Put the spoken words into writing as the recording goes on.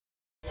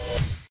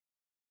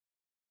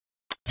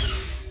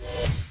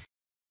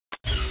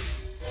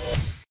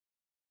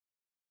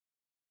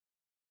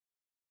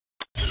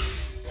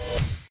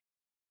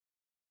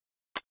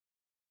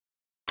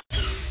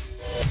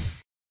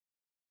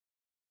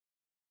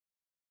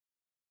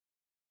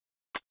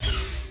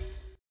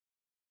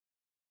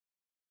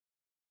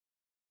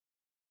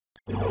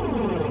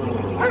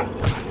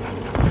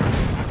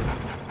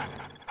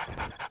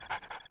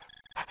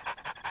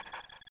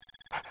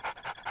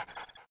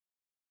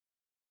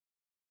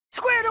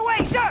Squared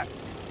away, sir!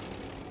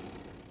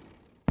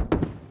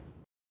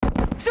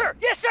 Sir,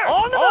 yes, sir!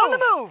 On the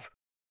move!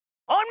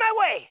 On my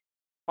way!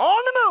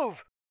 On the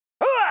move!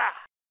 Hooah!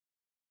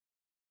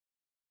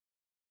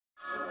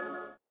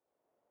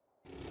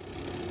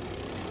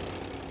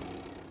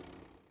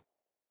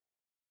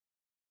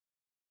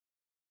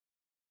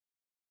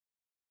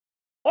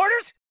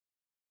 Orders?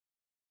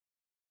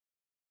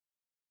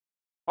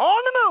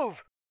 On the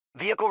move!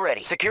 Vehicle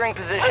ready. Securing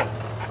position.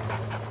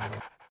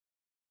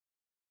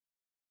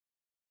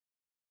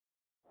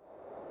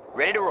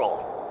 Ready to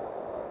roll.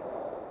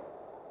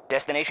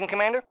 Destination,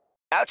 Commander?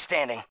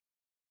 Outstanding.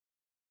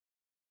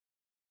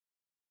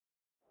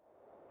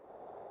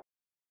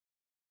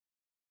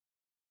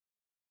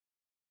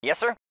 Yes,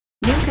 sir?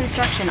 New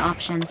construction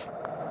options.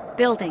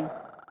 Building.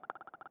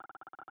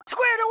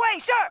 Squared away,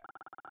 sir!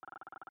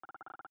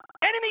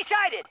 Enemy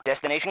sighted!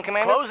 Destination,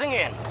 Commander? Closing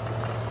in.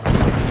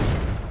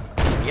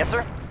 Yes,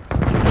 sir?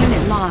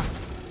 Unit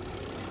lost.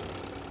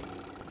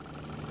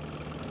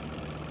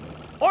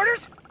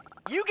 Orders?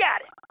 You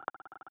got it.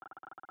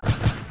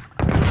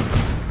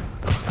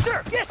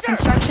 Sir, yes, sir!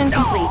 Construction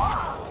complete.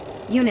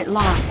 Unit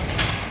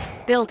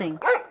lost. Building.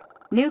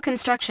 New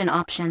construction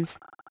options.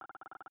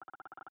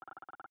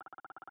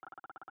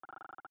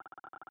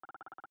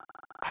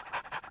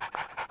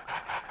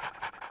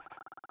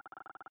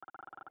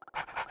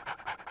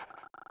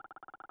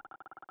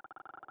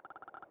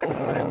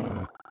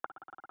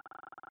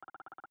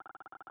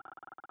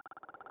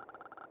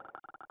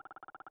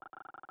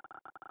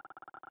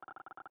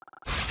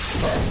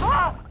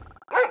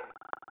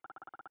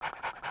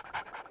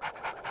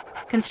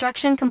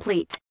 Construction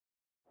complete.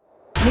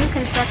 New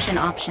construction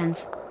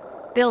options.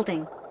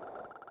 Building.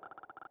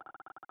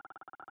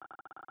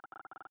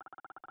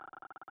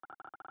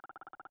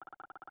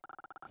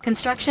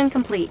 Construction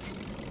complete.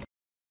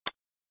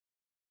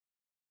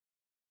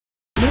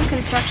 New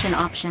construction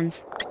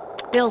options.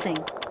 Building.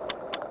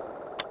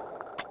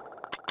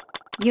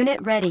 Unit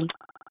ready.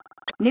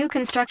 New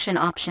construction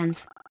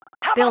options.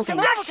 How about some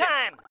Building. level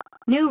time?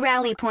 New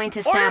rally point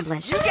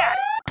established. Orders? You got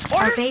it. Our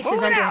Orders? base is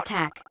Moving under out.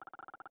 attack.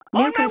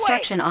 On New my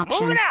construction way.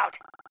 options. Moving out.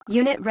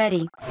 Unit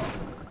ready.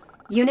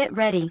 Unit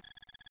ready.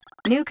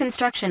 New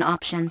construction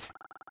options.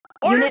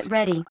 Orders? Unit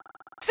ready.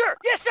 Sir,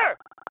 yes, sir!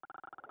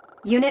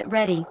 Unit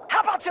ready.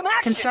 How about some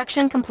action?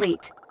 Construction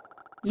complete.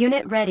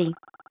 Unit ready.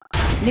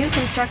 New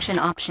construction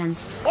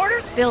options.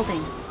 Orders?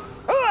 Building.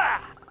 Hooah!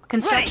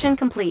 Construction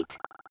complete.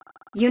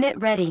 Unit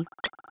ready.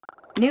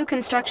 New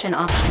construction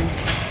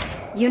options.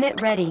 Unit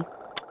ready.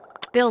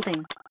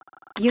 Building.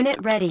 Unit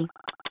ready.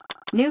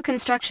 New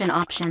construction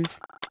options.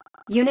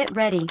 Unit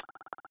ready.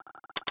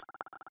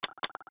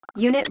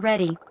 Unit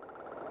ready.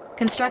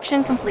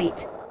 Construction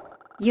complete.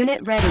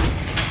 Unit ready.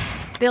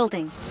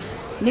 Building.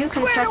 New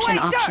construction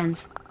away, sir.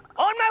 options.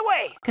 On my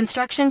way!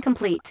 Construction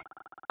complete.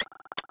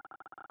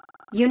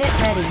 Unit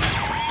ready.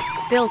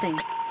 Building.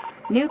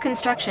 New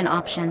construction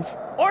options.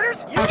 Orders?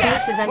 You Our got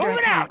base it. is under Moving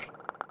attack.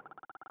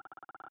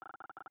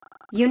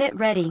 Unit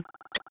ready.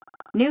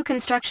 New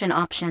construction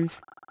options.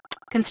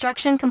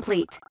 Construction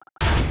complete.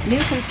 New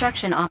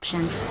construction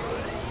options.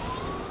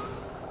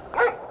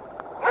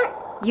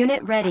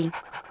 Unit ready.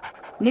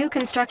 New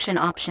construction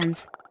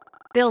options.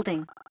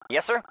 Building.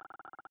 Yes, sir?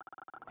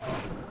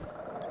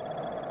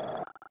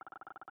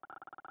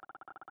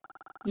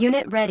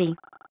 Unit ready.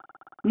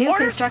 New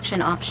Orders?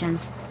 construction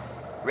options.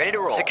 Ready to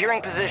roll.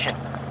 Securing position.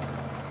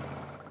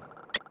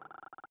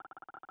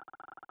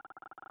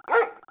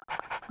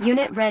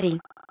 Unit ready.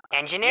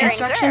 Engineering,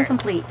 Construction sir.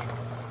 complete.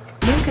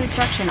 New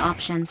construction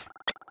options.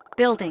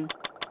 Building.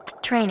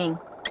 Training.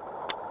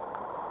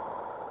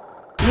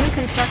 New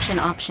construction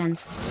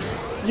options.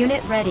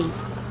 Unit ready.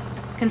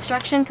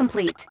 Construction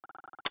complete.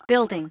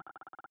 Building.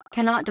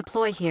 Cannot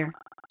deploy here.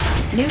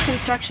 New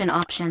construction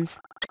options.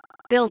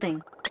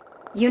 Building.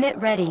 Unit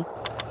ready.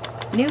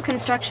 New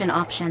construction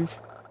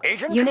options.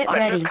 Agent Unit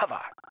ready. undercover.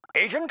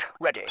 Agent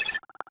ready.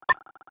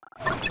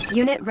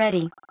 Unit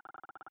ready.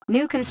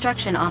 New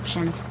construction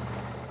options.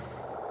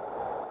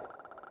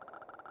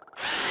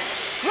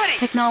 Ready.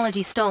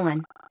 Technology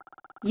stolen.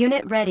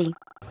 Unit ready.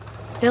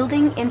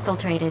 Building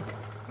infiltrated.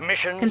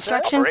 Mission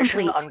Construction operation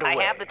complete. underway.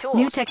 I have the tools.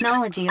 New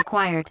technology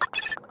acquired.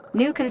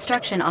 New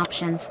construction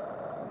options.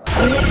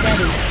 Unit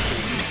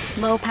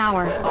ready. Low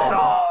power.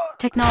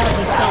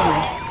 Technology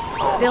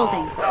stolen.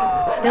 Building.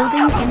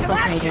 Building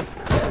infiltrated.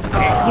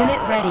 Unit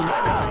ready.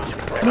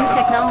 New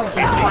technology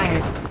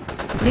acquired.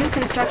 New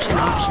construction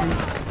options.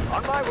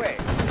 On my way.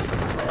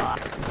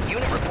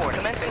 Unit report.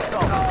 Commencing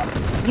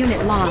assault.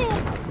 Unit lost.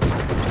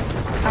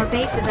 Our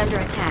base is under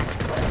attack.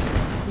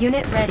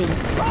 Unit ready.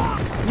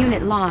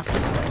 Unit lost.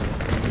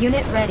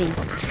 Unit ready.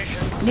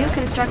 New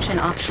construction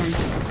options.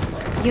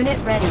 Unit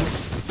ready.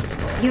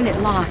 Unit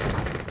lost.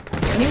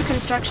 New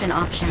construction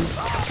options.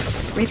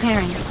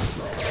 Repairing.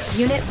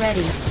 Unit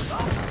ready.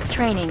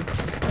 Training.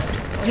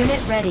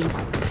 Unit ready.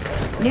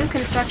 New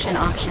construction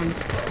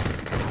options.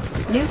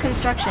 New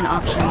construction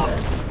options.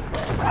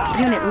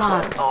 Unit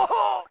lost.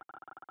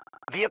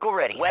 Vehicle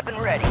ready. Weapon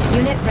ready.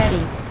 Unit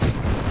ready.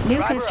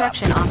 New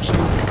construction options.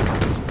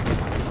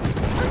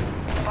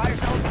 Fire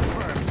zone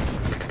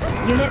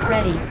confirmed. Unit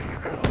ready.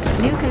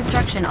 New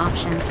construction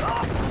options.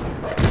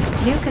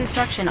 New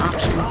construction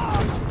options.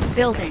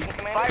 Building.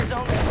 Fire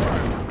zone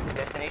confirmed.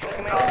 Destination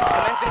command.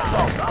 Commencing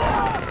assault.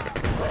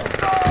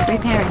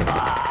 Repairing.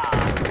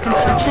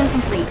 Construction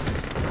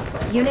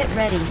complete. Unit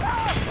ready.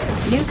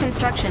 New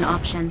construction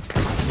options.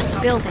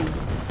 Building.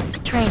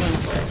 Training.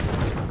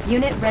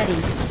 Unit ready.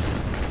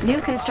 New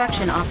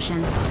construction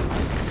options.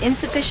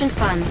 Insufficient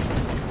funds.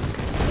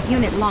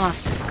 Unit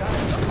lost.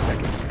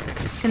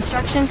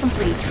 Construction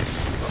complete.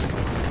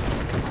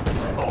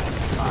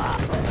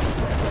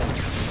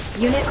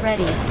 Unit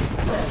ready.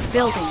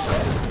 Building.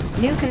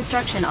 New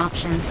construction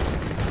options.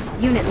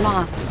 Unit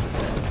lost.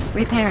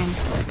 Repairing.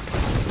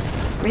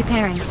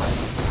 Repairing.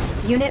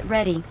 Unit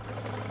ready.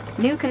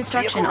 New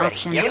construction Vehicle ready.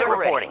 options. Unit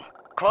reporting.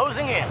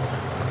 Closing in.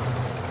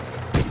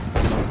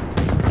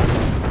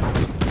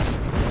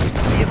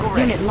 Vehicle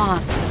ready. Unit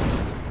lost.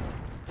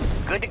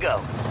 Good to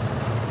go.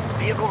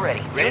 Vehicle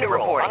ready. Unit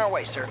reporting. On our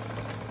way, sir.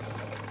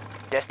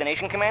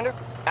 Destination commander?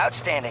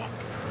 Outstanding.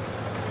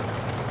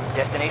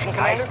 Destination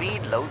commander? High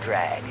speed, low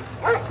drag.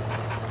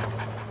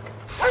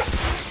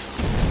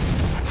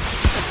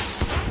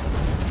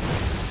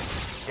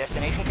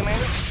 Destination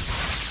commander?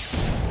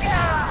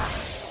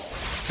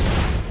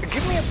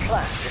 Give me a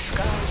plan.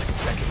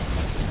 Disguise ready.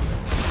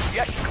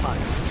 Yes,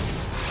 commander.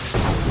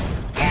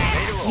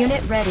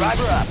 Unit ready.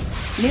 Driver up.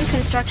 New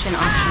construction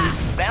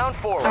options. Bound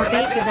forward. Our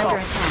base is Commencing under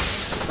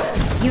assault.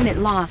 attack. Unit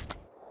lost.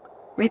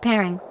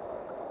 Repairing.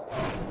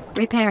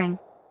 Repairing.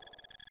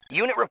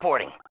 Unit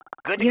reporting.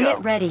 Good to Unit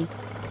go. ready.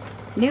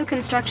 New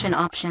construction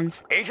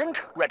options.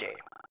 Agent ready.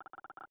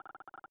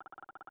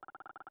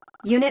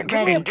 Unit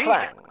Give me a ready.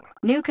 plan.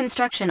 New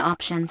construction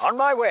options. On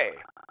my way.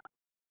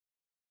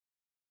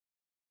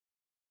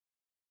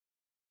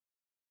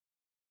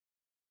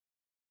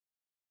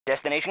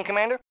 Destination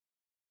commander?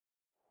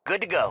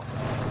 Good to go.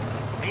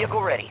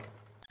 Vehicle ready.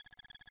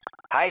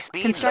 High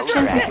speed.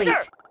 Construction low drag. complete.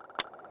 Yes,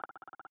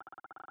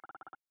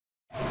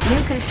 sir.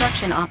 New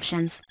construction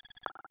options.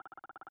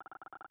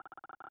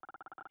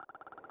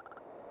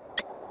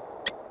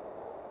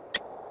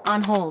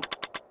 On hold.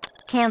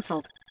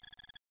 Cancelled.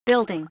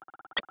 Building.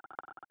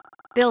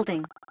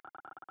 Building.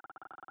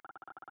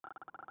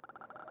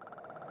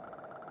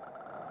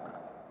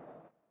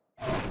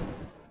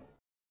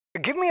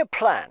 Give me a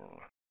plan.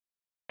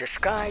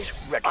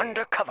 Disguise ready.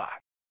 Undercover.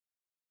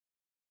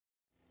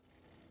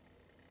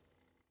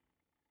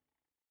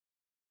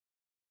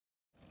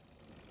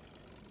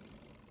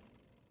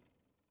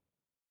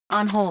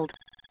 On hold.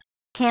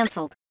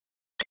 Cancelled.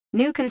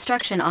 New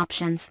construction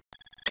options.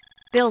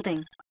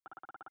 Building.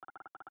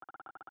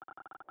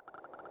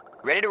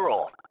 Ready to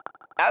roll.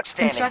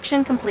 Outstanding.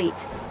 Construction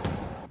complete.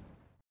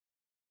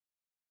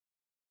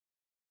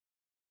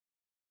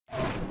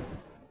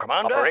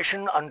 Commander.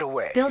 Operation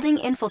underway. Building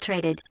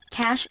infiltrated.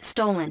 Cash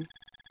stolen.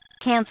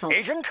 Cancelled.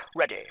 Agent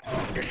ready.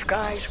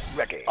 Disguise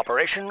ready.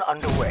 Operation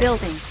underway.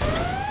 Building.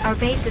 Our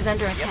base is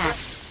under attack.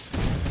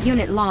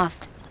 Unit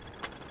lost.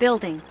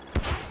 Building.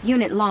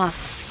 Unit lost.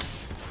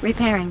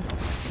 Repairing.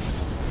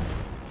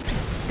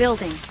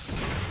 Building.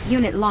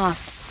 Unit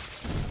lost.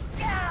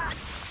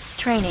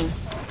 Training.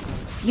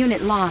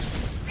 Unit lost.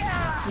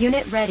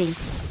 Unit ready.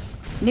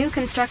 New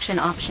construction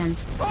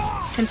options.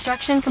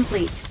 Construction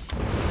complete.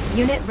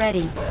 Unit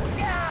ready.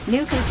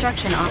 New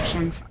construction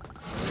options.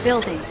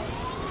 Building.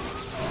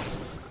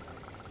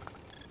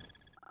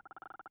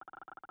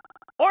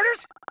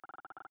 Orders?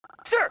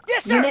 Sir,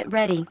 yes, sir. Unit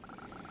ready.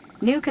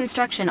 New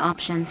construction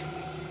options.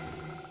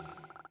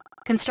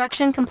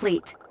 Construction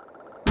complete.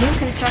 New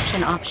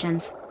construction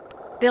options.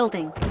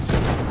 Building.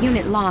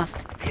 Unit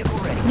lost. Vehicle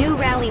ready. New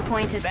rally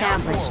point Bound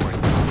established.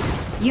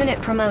 forward.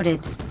 Unit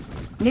promoted.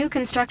 New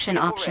construction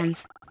Vehicle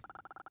options.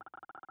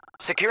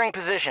 Securing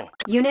position.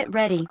 Unit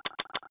ready.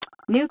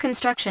 New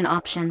construction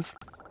options.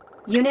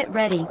 Unit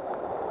ready.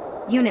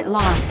 Unit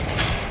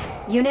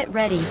lost. Unit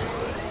ready.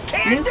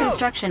 New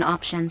construction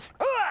options.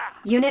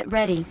 Unit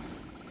ready.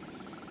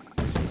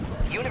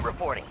 Unit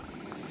reporting.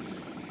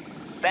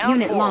 Bound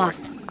Unit forward.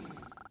 lost.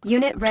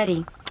 Unit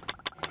ready.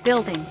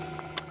 Building.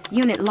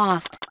 Unit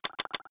lost.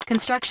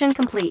 Construction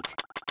complete.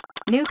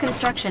 New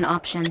construction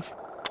options.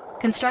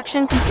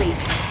 Construction complete.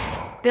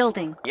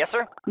 Building. Yes,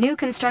 sir. New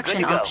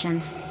construction Good to go.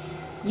 options.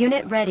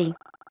 Unit ready.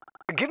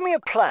 Give me a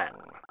plan.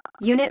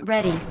 Unit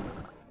ready.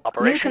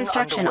 Operation New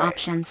construction underway.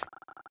 options.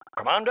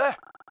 Commander.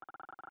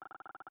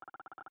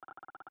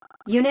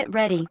 Unit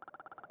ready.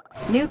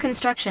 New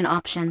construction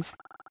options.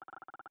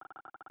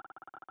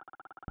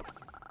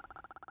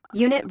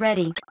 Unit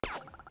ready.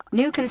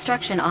 New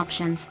construction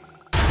options.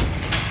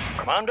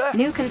 Commander.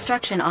 New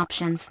construction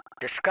options.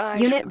 Disguise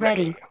Unit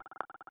ready.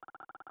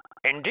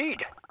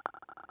 Indeed.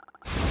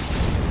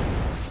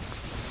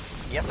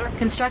 Yes, sir.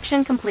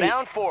 Construction complete.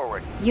 Bound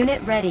forward.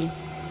 Unit ready.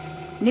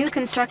 New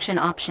construction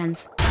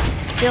options.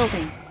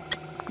 Building.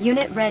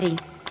 Unit ready.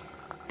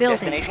 Building.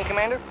 Destination,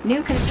 Commander?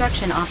 New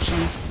construction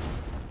options.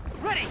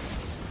 Ready!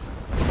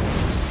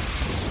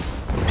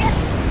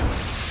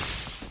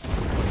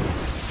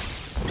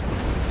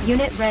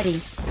 Unit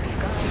ready.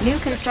 New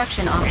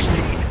construction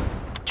options.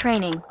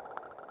 Training.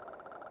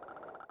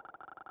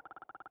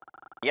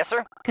 Yes,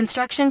 sir.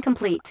 Construction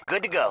complete.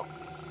 Good to go.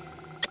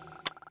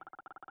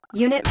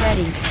 Unit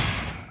ready.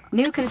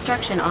 New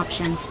construction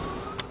options.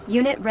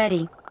 Unit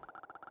ready.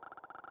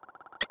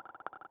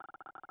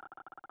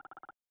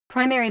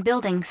 Primary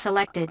building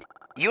selected.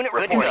 Unit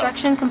reporting.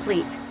 Construction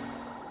complete.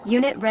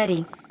 Unit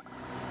ready.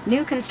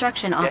 New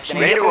construction options.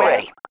 Destination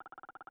ready.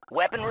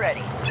 Weapon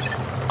ready.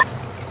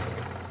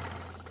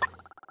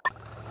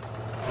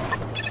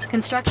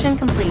 Construction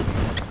complete.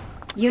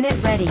 Unit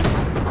ready.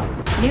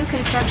 New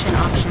construction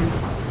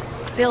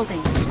options.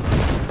 Building.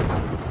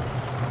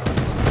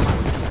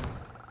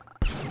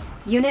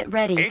 Unit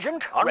ready.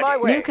 Agent, on my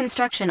way. New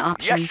construction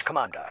options. Yes,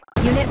 Commander.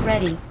 Unit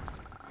ready.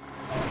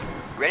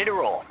 Ready to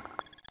roll.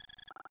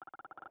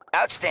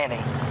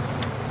 Outstanding.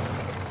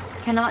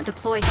 Cannot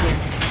deploy here.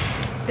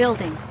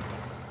 Building.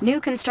 New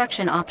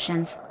construction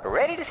options.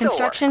 Ready to soar.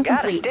 Construction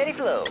Got complete. a steady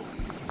flow.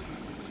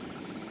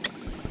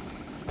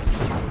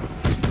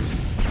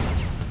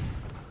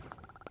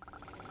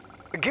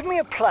 Give me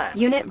a plan.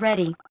 Unit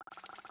ready.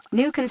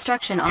 New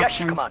construction Yes,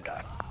 options.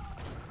 Commander.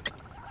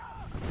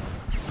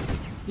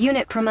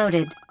 Unit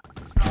promoted.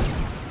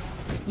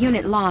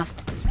 Unit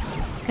lost.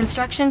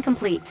 Construction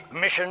complete.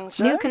 Mission,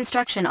 sir. New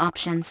construction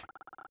options.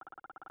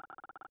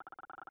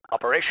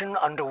 Operation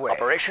underway.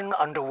 Operation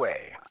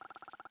underway.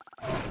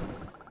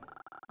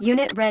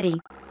 Unit ready.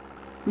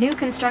 New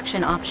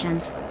construction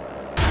options.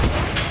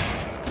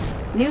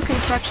 New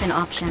construction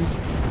options.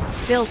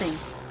 Building.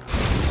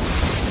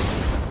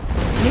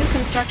 New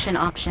construction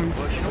options.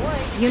 Pushing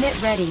away.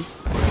 Unit ready.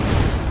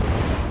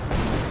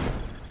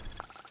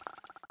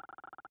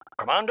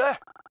 Commander?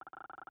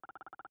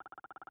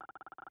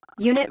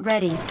 Unit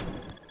ready.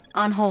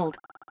 On hold.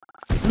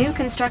 New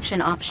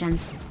construction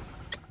options.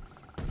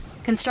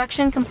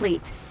 Construction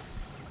complete.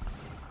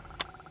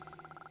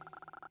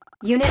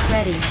 Unit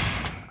ready.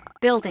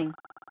 Building.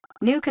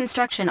 New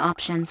construction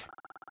options.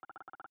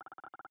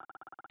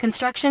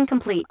 Construction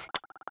complete.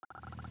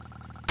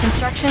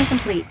 Construction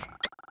complete.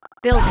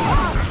 Building.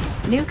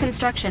 New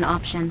construction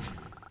options.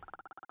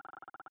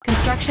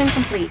 Construction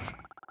complete.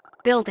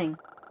 Building.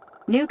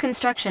 New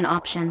construction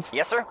options.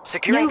 Yes, sir.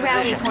 Securing New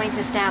rally position. point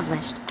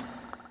established.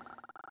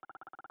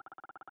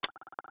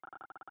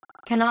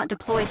 Cannot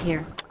deploy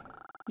here.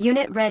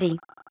 Unit ready.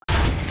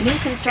 New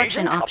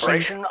construction Agent, options.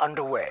 operation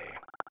underway.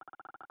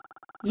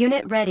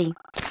 Unit ready.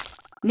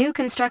 New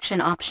construction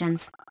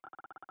options.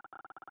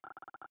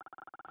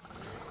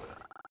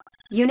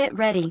 Unit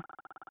ready.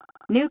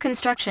 New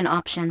construction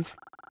options.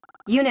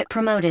 Unit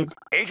promoted.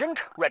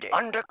 Agent ready.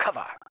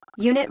 Undercover.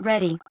 Unit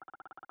ready.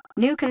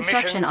 New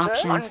construction Mission, sir.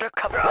 options.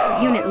 Undercover.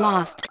 Unit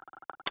lost.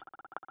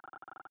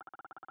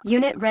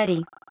 Unit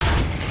ready.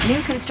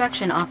 New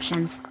construction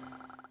options.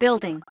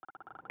 Building.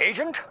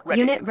 Agent ready.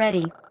 Unit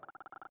ready.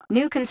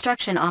 New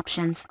construction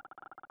options.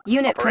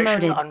 Unit Operation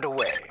promoted.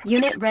 underway.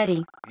 Unit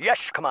ready.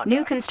 Yes, Commander.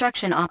 New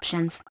construction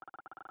options.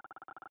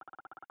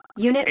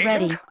 Unit Agent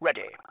ready.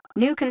 ready.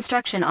 New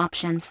construction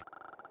options.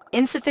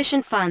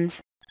 Insufficient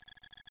funds.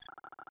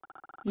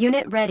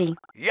 Unit ready.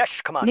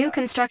 Yes, Commander. New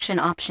construction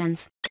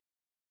options.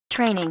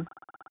 Training.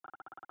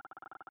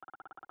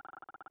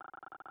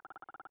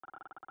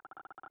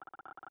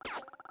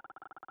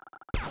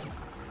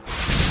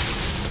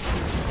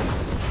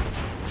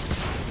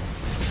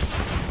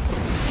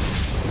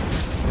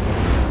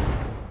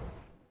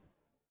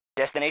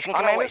 Destination,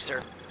 Commander? On our way, sir.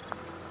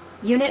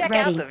 Unit Check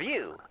ready. out the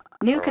view.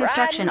 New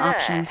construction Riding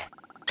options.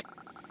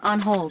 high. On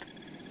hold.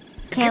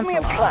 Give me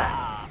a Cancel.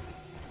 plan.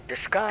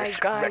 Disguise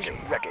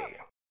ready.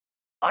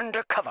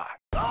 Undercover.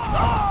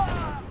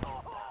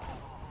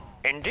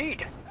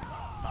 Indeed.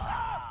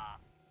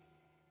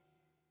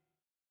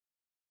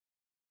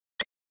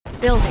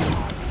 Building.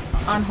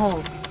 On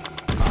hold.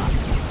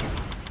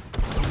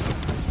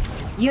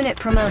 Unit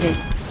promoted.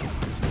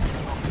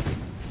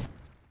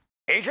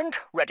 Agent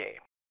ready.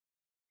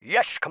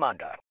 Yes,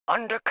 Commander.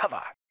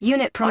 Undercover.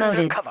 Unit promoted.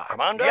 Undercover.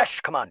 Commander? Yes,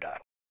 Commander.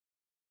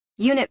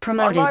 Unit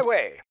promoted. On my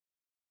way.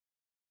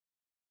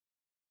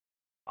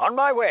 On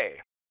my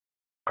way.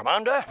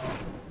 Commander?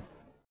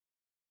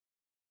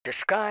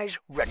 Disguise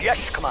ready.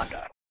 Yes,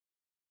 Commander.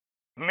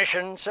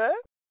 Mission, sir?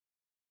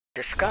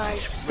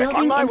 Disguise ready. On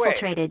Building my way.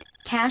 infiltrated.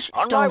 Cash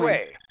On stolen. my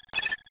way.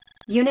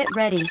 Unit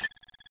ready.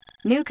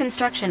 New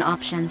construction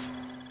options.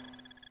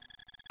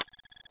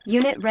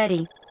 Unit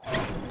ready.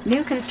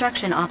 New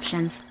construction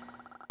options.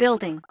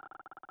 Building.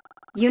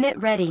 Unit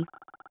ready.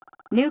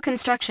 New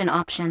construction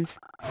options.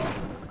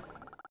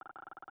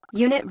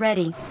 Unit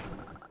ready.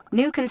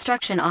 New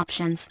construction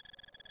options.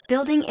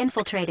 Building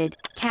infiltrated.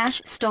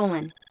 Cash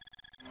stolen.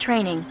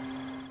 Training.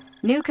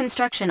 New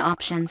construction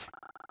options.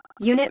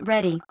 Unit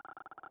ready.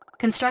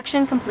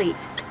 Construction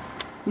complete.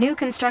 New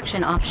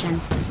construction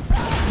options.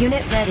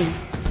 Unit ready.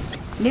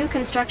 New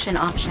construction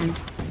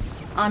options.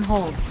 On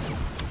hold.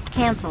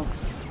 Cancel.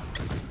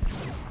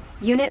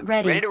 Unit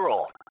ready. Ready to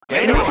roll.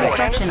 New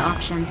construction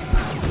options.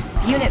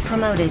 Unit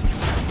promoted.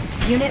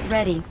 Unit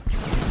ready.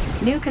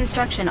 New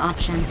construction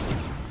options.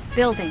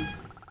 Building.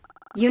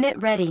 Unit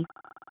ready.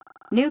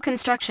 New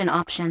construction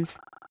options.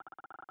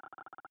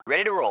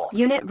 Ready to roll.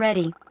 Unit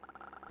ready.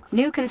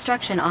 New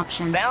construction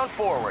options. Bound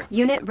forward.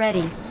 Unit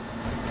ready.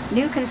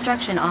 New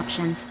construction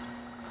options.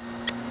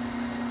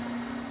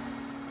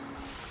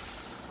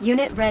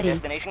 Unit ready.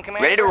 Destination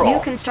commander. Ready to roll. New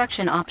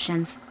construction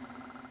options.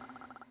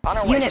 On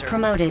our way, Unit sir.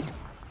 promoted.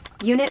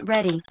 Unit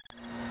ready.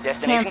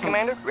 Destination Cancel.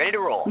 commander. Ready to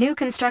roll. New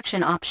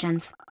construction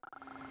options.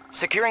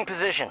 Securing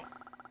position.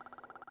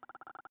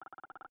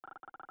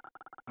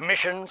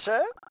 Mission,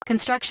 sir.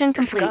 Construction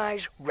complete.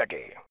 Skies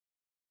ready.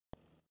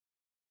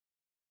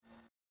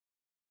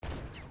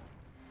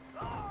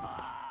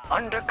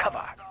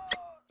 Undercover.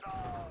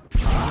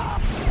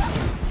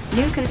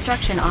 New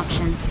construction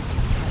options.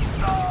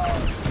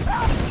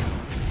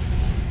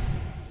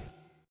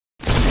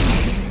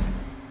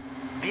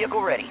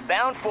 Vehicle ready.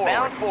 Bound forward.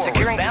 Bound forward.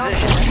 Securing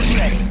position.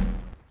 Ready.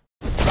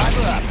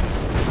 Driver up.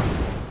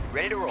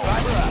 Ready to roll.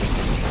 Driver up.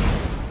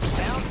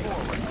 Bound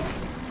forward.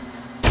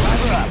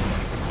 Driver up.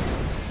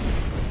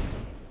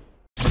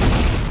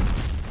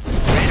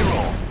 Ready to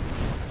roll.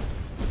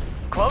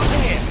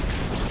 Closing in.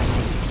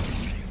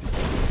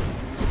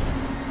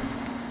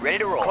 Ready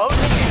to roll. Closing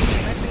in.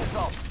 Commencing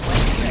assault.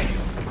 Ready.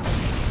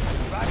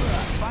 Driver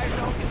up. Fire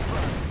zone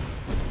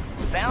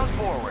confirmed. Bound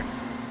forward.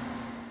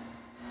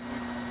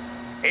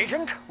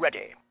 Agent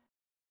ready.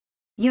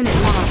 Unit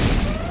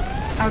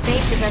lost. Our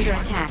base is under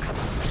attack.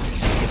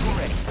 Vehicle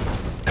ready.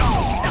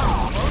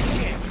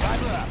 Closing in.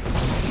 Driver up.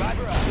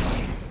 Driver up.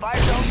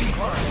 Fire zone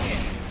confirmed.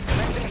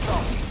 Commencing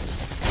assault.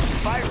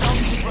 Fire zone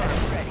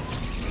confirmed. Ready.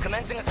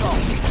 Commencing assault.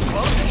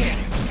 Closing in.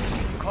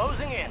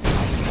 Closing in.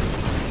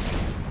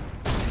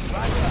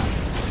 Driver up.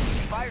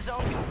 Fire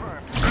zone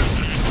confirmed.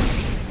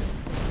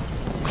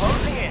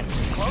 Closing in.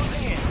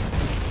 Closing in.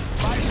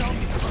 Fire zone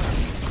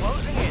confirmed.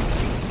 Closing in.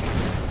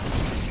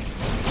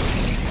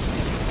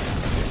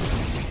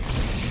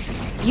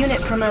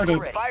 Unit promoted.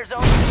 Fire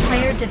zone.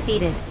 Player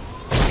defeated.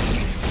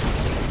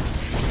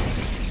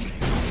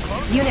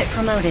 Unit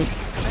promoted.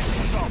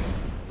 Commencing assault.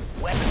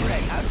 Weapon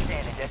ready.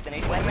 Outstanding.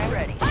 Destination weapon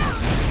ready.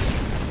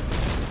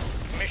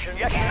 Mission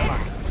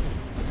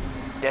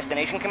yes,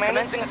 Destination command.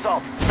 Commencing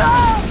assault.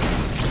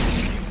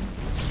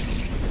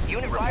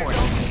 Unit report.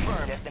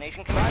 Confirmed.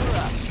 Destination commander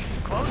up.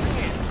 Closing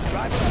in.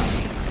 Driver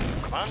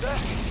up. Commander.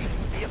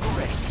 Vehicle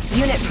ready.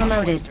 Unit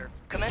promoted.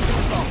 Commencing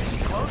assault.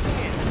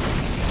 Closing in.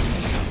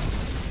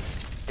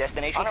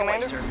 Destination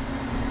commander. Way,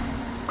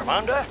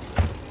 Commander.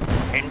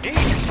 Indeed.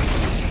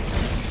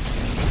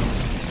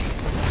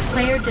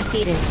 Player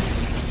defeated.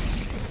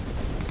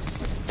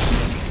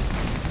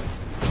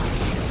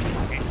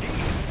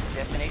 Indeed.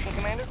 Destination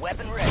commander.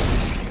 Weapon ready.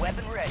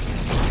 Weapon ready.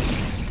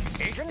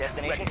 Agent.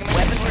 Destination commander.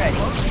 Weapon ready.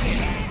 Closing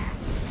in.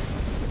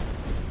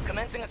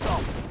 Commencing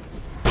assault.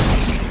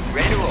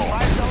 Ready to roll.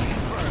 Fire zone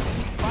confirmed.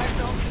 Fire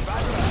zone.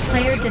 Driver up.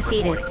 Player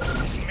defeated.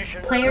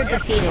 Mission. Player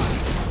defeated.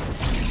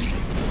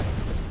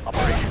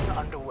 Operation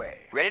underway.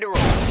 Ready to roll.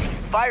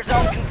 Fire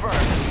zone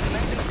confirmed.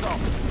 Commencing assault.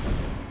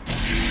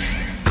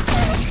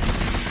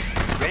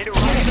 Ready to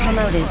roll. Unit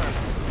promoted.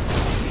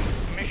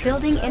 Mission.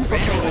 Building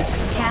infiltrated.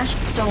 Cash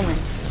stolen.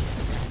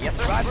 Yes,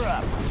 sir. Driver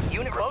up.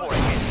 Unit reporting.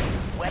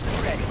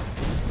 Weapon ready.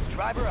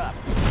 Driver up.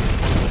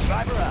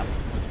 Driver up.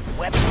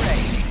 Weapon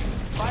ready.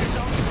 Fire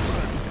zone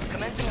confirmed.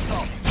 Commencing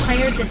assault.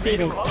 Player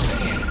defeated.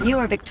 You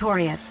are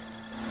victorious.